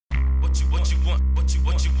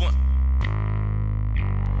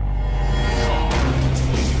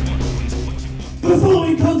The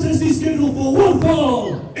following contest is scheduled for one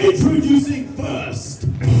fall. Introducing first.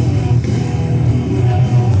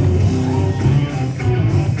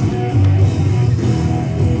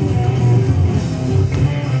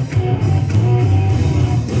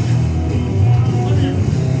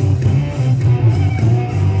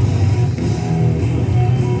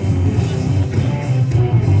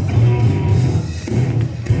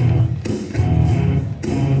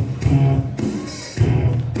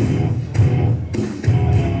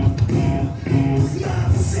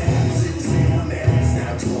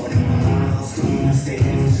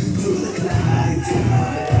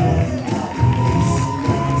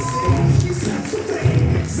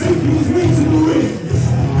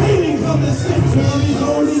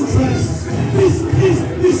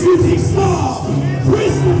 Shooting star,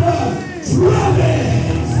 Kris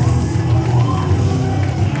Travis!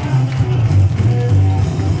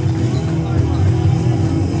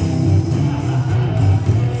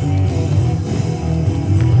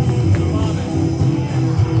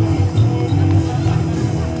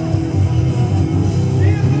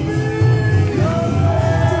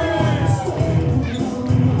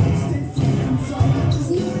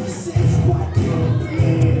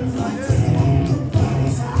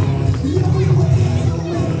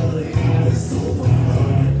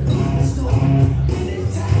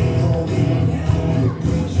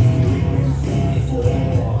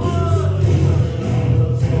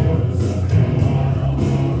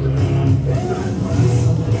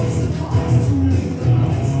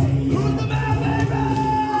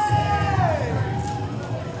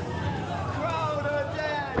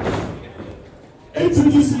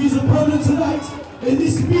 Introducing his opponent tonight in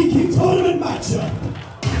this speaking tournament matchup.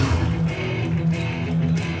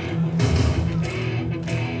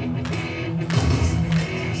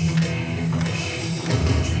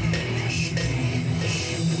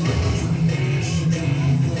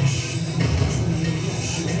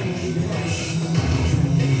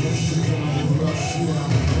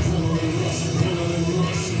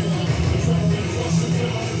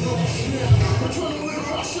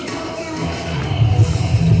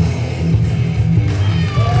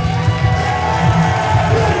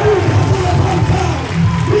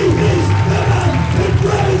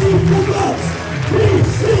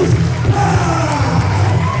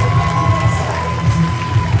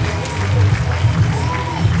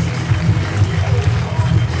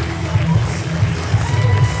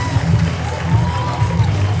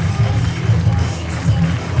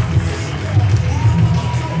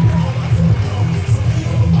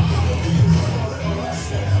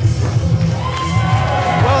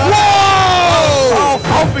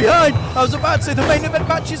 I was about to say the main event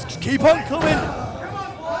matches keep on coming.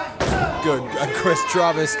 Good, and Kris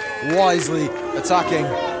Travis wisely attacking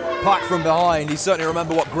Pac from behind. He certainly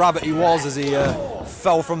remembered what gravity was as he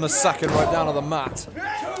fell from the second right down to the mat.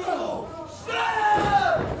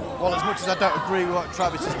 Well, as much as I don't agree with what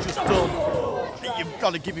Travis has just done, you've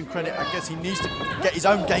got to give him credit. I guess he needs to get his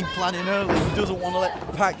own game plan in early. He doesn't want to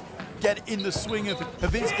let Pac get in the swing of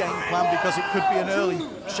his game plan because it could be an early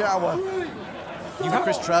shower.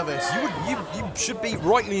 Kris Travis. You should be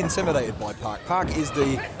rightly intimidated by Pac. Pac is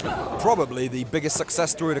probably the biggest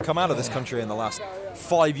success story to come out of this country in the last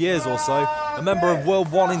 5 years or so. A member of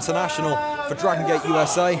World 1 International for Dragongate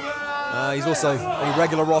USA. He's also a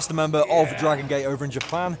regular roster member of Dragongate over in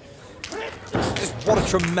Japan. Just what a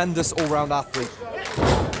tremendous all-round athlete.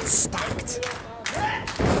 Stacked.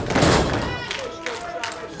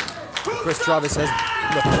 Kris Travis says,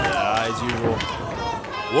 look, as usual.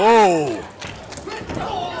 Whoa!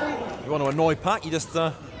 You want to annoy Pac, you just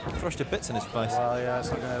thrust your bits in his face. Well, yeah, it's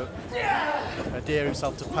not going to endear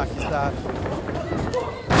himself to Pac, is that?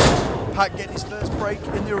 Pac getting his first break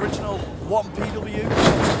in the original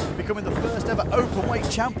 1PW, becoming the first ever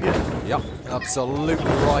openweight champion. Yep,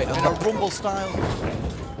 absolutely right. In a Rumble-style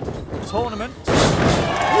tournament.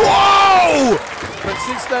 Whoa! But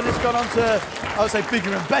since then, it's gone on to, I would say,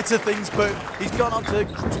 bigger and better things, but he's gone on to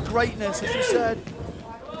greatness, as you said.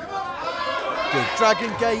 Good.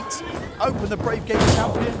 Dragongate, Open the Brave Gate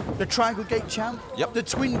champion, the Triangle Gate champ, yep. The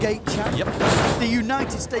Twin Gate champ, yep. The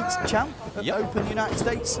United States champ at yep. Open United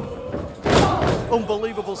States.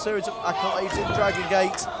 Unbelievable series of accolades in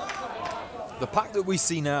Dragongate. The Pac that we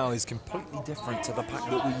see now is completely different to the Pac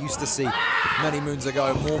that we used to see many moons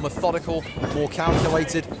ago. More methodical, more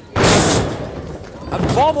calculated,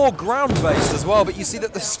 and far more ground-based as well. But you see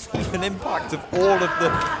that the speed and impact of all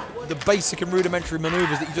of the the basic and rudimentary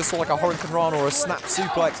maneuvers that you just saw, like a Hurricane Rana or a snap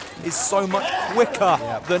suplex, is so much quicker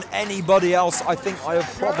than anybody else I think I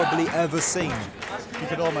have probably ever seen. You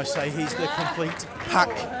could almost say he's the complete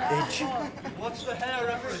package. What's the hair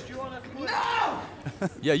reference? Do you want to... No!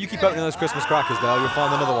 Yeah, you keep opening those Christmas crackers, Dale. You'll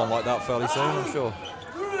find another one like that fairly soon, I'm sure.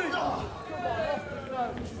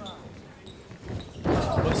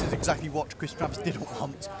 Well, this is exactly what Kris Travis didn't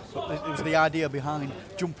want, but it was the idea behind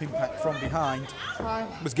jumping Pac from behind.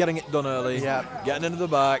 Was getting it done early, getting into the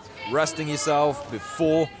back, resting yourself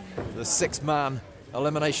before the 6-man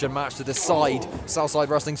elimination match to decide Southside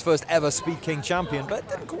Wrestling's first ever Speed King champion, but it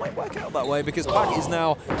didn't quite work out that way because Pac is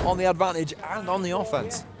now on the advantage and on the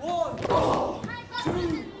offense.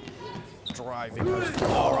 Driving those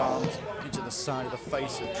forearms into the side of the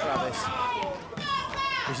face of Travis.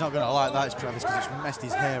 He's not going to like that, Travis, because it's messed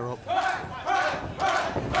his hair up.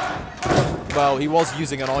 Well, he was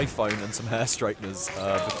using an iPhone and some hair straighteners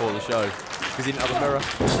before the show because he didn't have a mirror.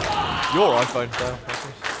 Your iPhone, Dale.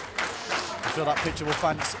 I'm sure that picture will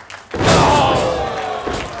fancy.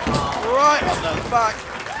 Right on the back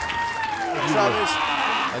of Travis.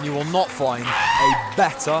 And you will not find a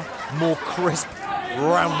better, more crisp,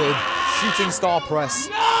 rounded shooting star press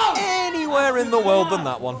anywhere in the world than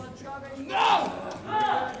that one.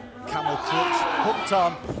 Camel clutch, hooked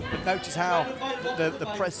on, but notice how the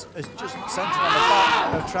press is just centered on the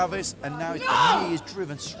back of Travis, and now the knee is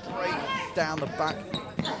driven straight down the back,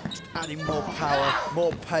 just adding more power,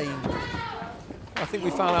 more pain. I think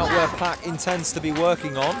we found out where Pac intends to be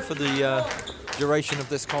working on for the duration of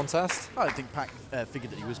this contest. I don't think Pac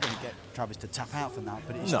figured that he was going to get Travis to tap out from that,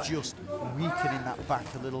 but it's just weakening that back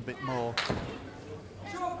a little bit more.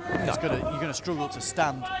 You're going to struggle to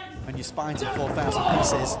stand when your spine's in 4,000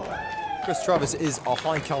 pieces. Kris Travis is a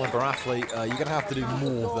high caliber athlete. You're going to have to do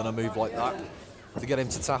more than a move like that to get him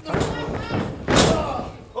to tap out.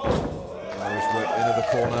 Irish whip into the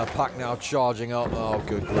corner. Pac now charging up. Oh,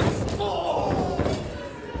 good grief.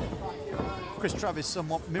 Kris Travis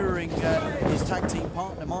somewhat mirroring his tag team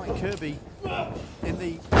partner Martin Kirby in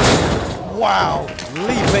the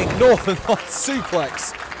leaping Northern Lights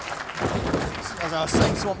suplex. As I was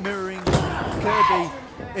saying, somewhat mirroring Kirby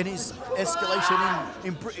in his escalation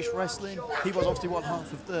in British wrestling. He was obviously one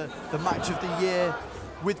half of the match of the year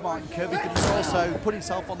with Martin Kirby, but he's also put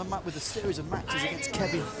himself on the map with a series of matches against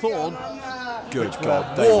Kevin Thorne. Good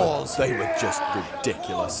God, they were just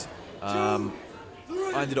ridiculous.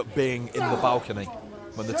 I ended up being in the balcony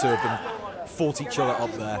when the two of them fought each other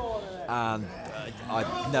up there, and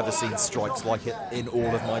I've never seen strikes like it in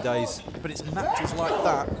all of my days. But it's matches like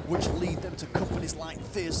that which lead them to companies like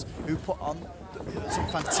this who put on some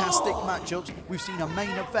fantastic matchups. We've seen a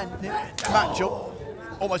main event matchup.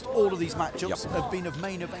 Almost all of these matchups have been of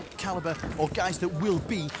main event caliber, or guys that will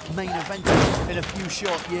be main eventing in a few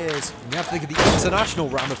short years. And you have to think of the international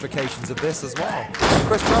ramifications of this as well.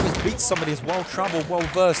 Kris Travis beats somebody as well-travelled,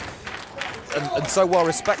 well-versed, and so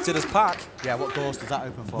well-respected as Pac. Yeah, what doors does that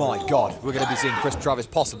open for? My God, we're going to be seeing Kris Travis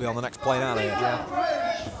possibly on the next plane out of here. Yeah.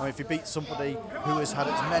 I mean, if he beats somebody who has had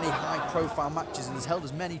as many high-profile matches and has held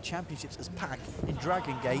as many championships as Pac in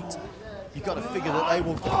Dragongate, you've got to figure that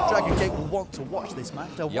Dragongate will want to watch this match.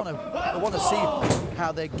 They'll want to see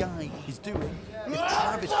how their guy is doing. If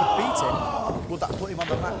Travis could beat him, would that put him on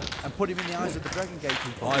the map and put him in the eyes of the Dragongate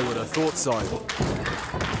people? I would have thought so.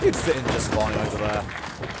 He'd fit in just fine over there.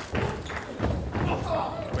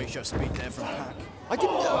 Great show of speed there from Pac.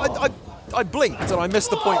 I blinked and I missed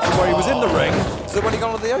the point from where he was in the ring, so when he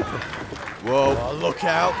got into the open. Whoa. Oh, look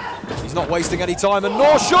out. He's not wasting any time, and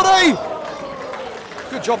nor should he!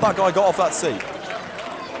 Good job that guy got off that seat.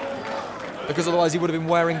 Because otherwise he would have been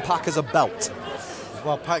wearing Pac as a belt.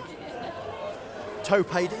 Well, Pac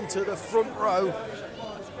toe-paid into the front row.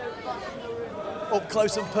 Up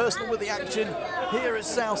close and personal with the action here at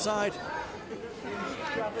Southside.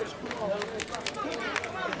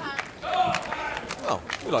 Well,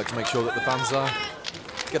 we like to make sure that the fans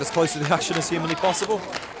get as close to the action as humanly possible.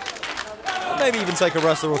 Maybe even take a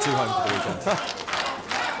wrestler or two home for the weekend.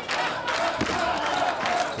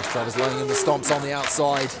 Kris Travis laying in the stomps on the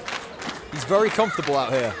outside. He's very comfortable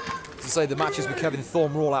out here. To say the matches with Kevin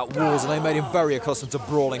Thorne were all out wars, and they made him very accustomed to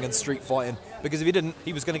brawling and street fighting, because if he didn't,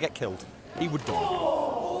 he was going to get killed. He would die.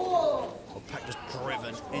 Well, Pac just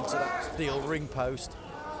driven into that steel ring post.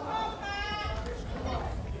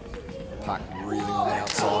 Pac reeling on the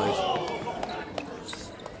outside.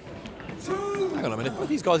 Hang on a minute, if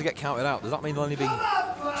these guys get counted out, does that mean there'll only be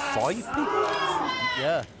 5 people?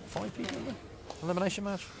 Yeah. 5 people in the elimination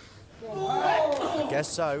match? I guess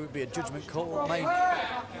so. It would be a judgment call made.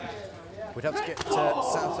 We'd have to get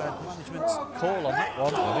Southside management's call on that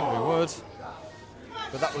one. I think we would.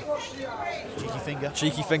 But that was cheeky finger.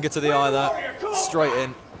 Cheeky finger to the eye there. Straight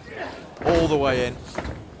in. All the way in.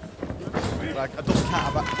 Like a double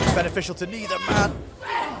counter beneficial to neither man.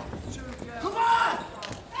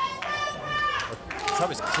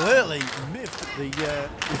 Travis clearly miffed the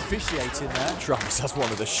officiating there. Travis has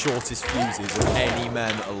one of the shortest fuses of any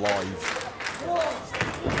men alive.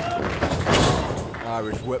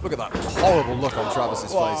 Irish whip. Look at that horrible look on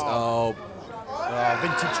Travis's face. Oh.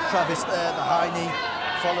 Vintage Travis there, the high knee,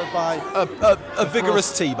 followed by a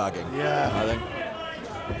vigorous teabagging. Yeah, I think.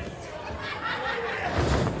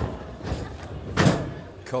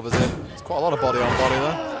 Covers it. It's quite a lot of body on body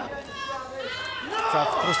there. Trav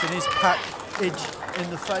thrusting his package in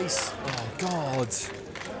the face. Oh God.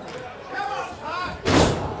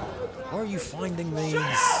 Where are you finding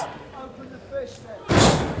these?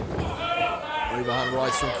 Overhand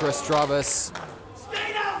rights from Kris Travis.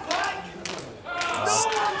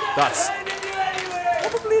 That's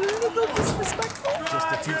probably a little disrespectful. Just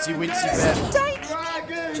a teensy wincy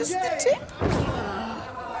bit. Just the tip.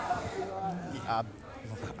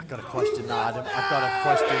 I've got a question now, Adam. I've got a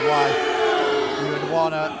question why you would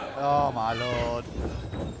want to. Oh my lord.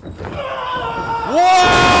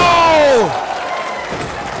 Whoa!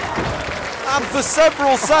 And for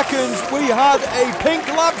several seconds, we had a pink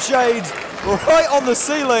lampshade right on the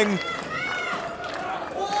ceiling.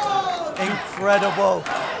 Incredible.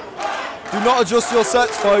 Do not adjust your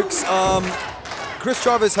sets, folks. Kris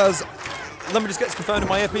Travis has, let me just get this confirmed in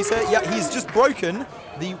my earpiece here. Yeah, he's just broken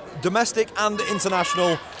the domestic and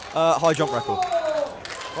international high jump record.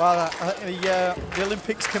 Well, the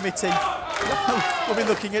Olympics committee will be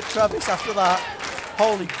looking at Travis after that.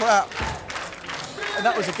 Holy crap. And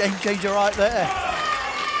that was a game changer right there.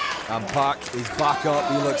 And Pac is back up.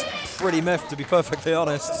 He looks pretty miffed, to be perfectly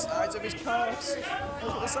honest. The size of his calves.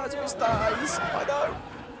 Look at the size of his thighs. I know.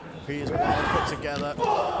 He is well put together.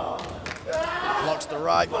 Blocks the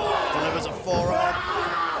right. Delivers a forearm.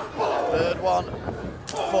 Third one.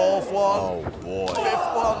 Fourth one. Oh boy.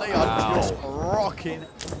 Fifth one. They are just rocking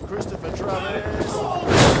Christopher Travis.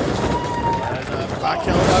 There's a back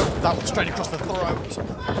elbow. That one straight across the throat.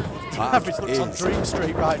 Travis looks on Dream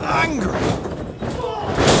Street right now. Angry.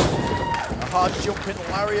 A hard jumping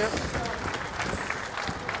lariat.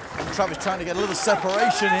 And Travis trying to get a little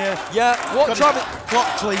separation here. Yeah, what Travis...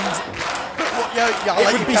 Clock cleans.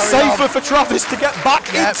 It would be safer for Travis to get back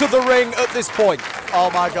into the ring at this point. Oh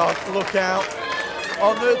my God, look out.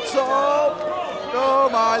 On the top. Oh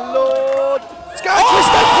my Lord. Sky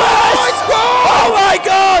Twister press! Oh my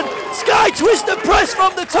God! Sky Twister press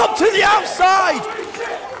from the top to the outside.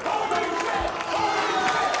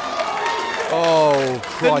 Oh,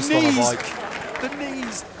 Christ on a bike. The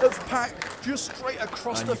knees of Pac just straight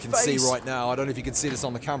across the face. And you can see right now, I don't know if you can see this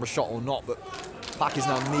on the camera shot or not, but Pac is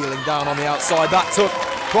now kneeling down on the outside. That took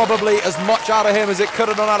probably as much out of him as it could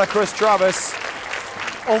have done out of Kris Travis.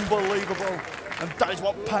 Unbelievable. And that is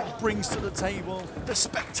what Pac brings to the table. The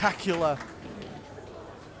spectacular.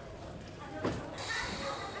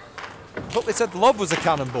 I thought they said love was a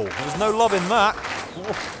cannonball. There was no love in that.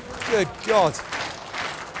 Oh, good God.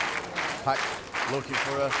 Pac looking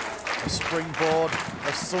for a springboard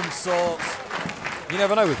of some sort. You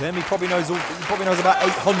never know with him. He probably knows about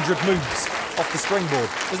 800 moves off the springboard.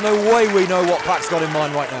 There's no way we know what Pac's got in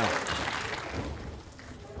mind right now.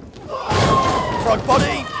 Frog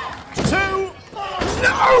body. 2.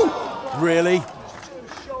 No! Really?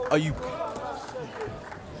 Are you?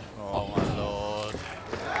 Oh my Lord.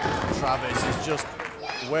 Travis is just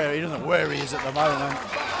where he doesn't know where he is at the moment.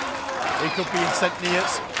 He could be in St.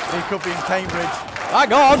 Neots. He could be in Cambridge.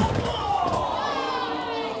 Hang on!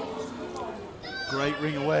 Great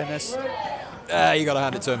ring awareness. You got to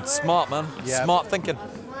hand it to him. Smart, man. Yeah. Smart thinking.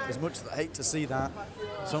 As much as I hate to see that,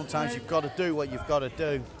 sometimes you've got to do what you've got to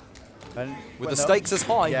do. And with the stakes as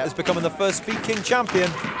high as becoming the first Speed King champion,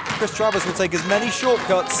 Kris Travis will take as many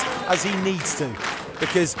shortcuts as he needs to,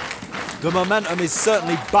 because the momentum is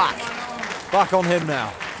certainly back on him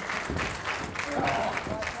now.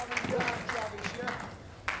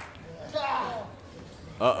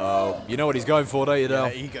 Uh-oh. You know what he's going for, don't you, Dale?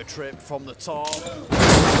 Yeah, ego trip from the top.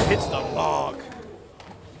 Hits the mark.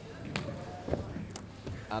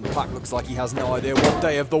 And Pac looks like he has no idea what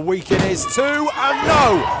day of the week it is too, and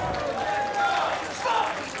no!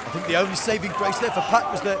 I think the only saving grace there for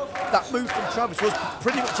Pac was that move from Travis was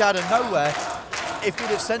pretty much out of nowhere. If he'd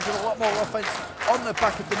have centered a lot more offense on the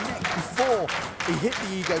back of the neck before he hit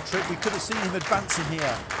the ego trip, we could have seen him advancing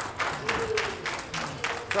here.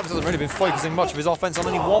 Travis hasn't really been focusing much of his offense on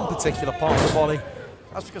any one particular part of the body.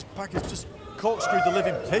 That's because Pac has just corkscrewed the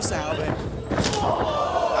living piss out of him.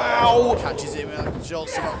 Ow! Catches him with a short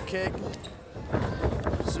slot kick.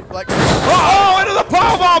 Suplex. Oh, into the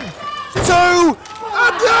powerbomb! 2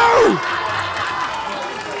 and no!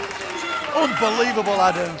 Unbelievable,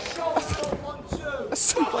 Adam. A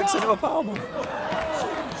suplex into a powerbomb.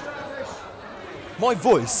 My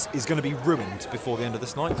voice is going to be ruined before the end of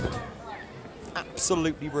this night.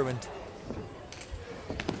 Absolutely ruined.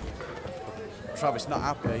 Travis not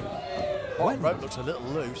happy. When? Rope looks a little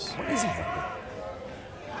loose. What is he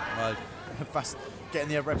happy? Fast getting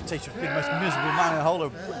the reputation of being the most miserable man in the whole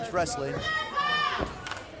of British wrestling.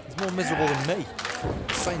 He's more miserable than me.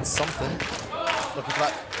 He's saying something. Looking for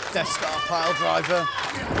that Death Star pile driver.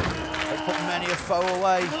 Let's put many a foe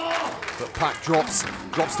away. But Pac drops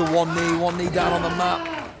to one knee down on the mat.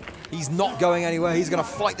 He's not going anywhere. He's going to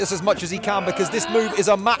fight this as much as he can because this move is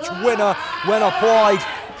a match winner when applied.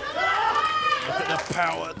 Look at the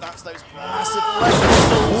power. That's those massive leg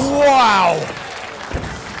muscles. Wow!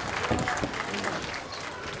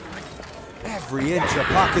 Every inch of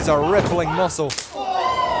Pac is a rippling muscle.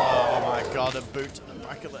 Oh my God, a boot to the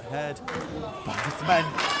back of the head. Both men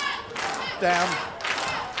down.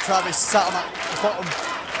 Travis sat on that bottom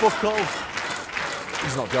buckle.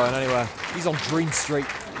 He's not going anywhere. He's on Dream Street.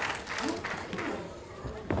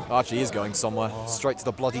 Actually, he is going somewhere. Straight to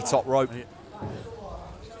the bloody top rope. And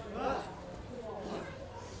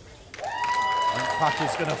Pac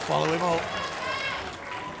is going to follow him up.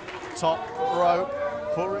 Top rope.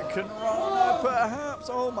 Hurricane Rana, perhaps.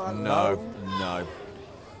 Oh my God. No.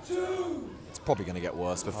 It's probably going to get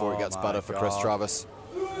worse before it gets better for Kris Travis.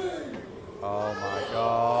 Oh my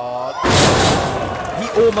God. He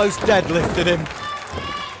almost deadlifted him.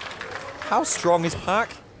 How strong is Pac?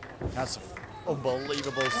 That's an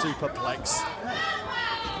unbelievable superplex.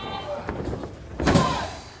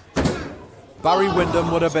 Barry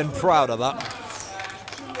Windham would have been proud of that.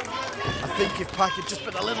 I think if Pac had just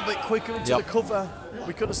been a little bit quicker into the cover,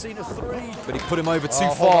 we could have seen a 3. But he put him over too Hold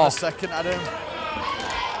on far. a second, Adam.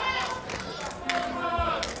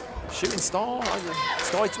 Shooting star?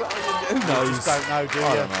 Sky 12? Who knows? You just don't know, do you?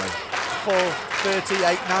 I don't know. 4:30,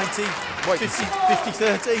 8:90, Wait.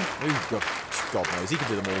 50:30. God knows, he can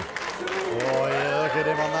do them all. Oh yeah, look at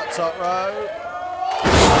him on that top rope.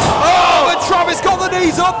 Oh, and Travis got the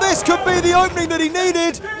knees up. This could be the opening that he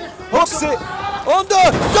needed. Hooks it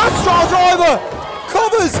under. Death Star driver.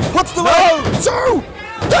 Covers. Hooks the leg. 2.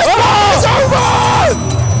 This match is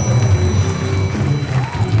over.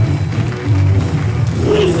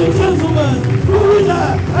 Ladies and gentlemen, the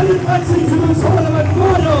winner and advancing to the tournament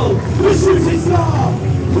final, the shooting star,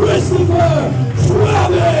 Kris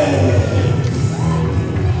Travis!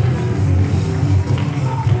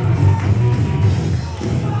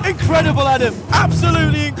 Incredible, Adam.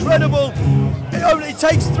 Absolutely incredible. It only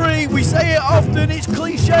takes 3. We say it often. It's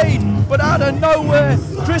cliched. But out of nowhere,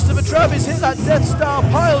 Kris Travis hit that Death Star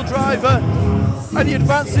pile driver. And he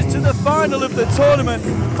advances to the final of the tournament.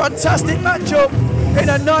 Fantastic matchup in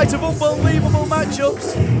a night of unbelievable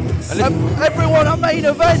matchups. Everyone a main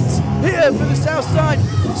event here for the Southside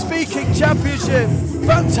Speaking Championship.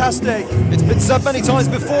 Fantastic. It's been said many times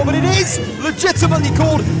before, but it is legitimately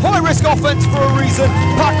called high-risk offense for a reason.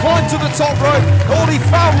 Pac climbed to the top rope. All he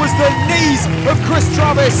found was the knees of Kris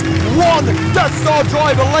Travis. 1 Death Star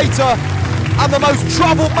driver later. And the most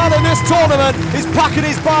travelled man in this tournament is packing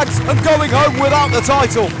his bags and going home without the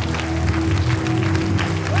title.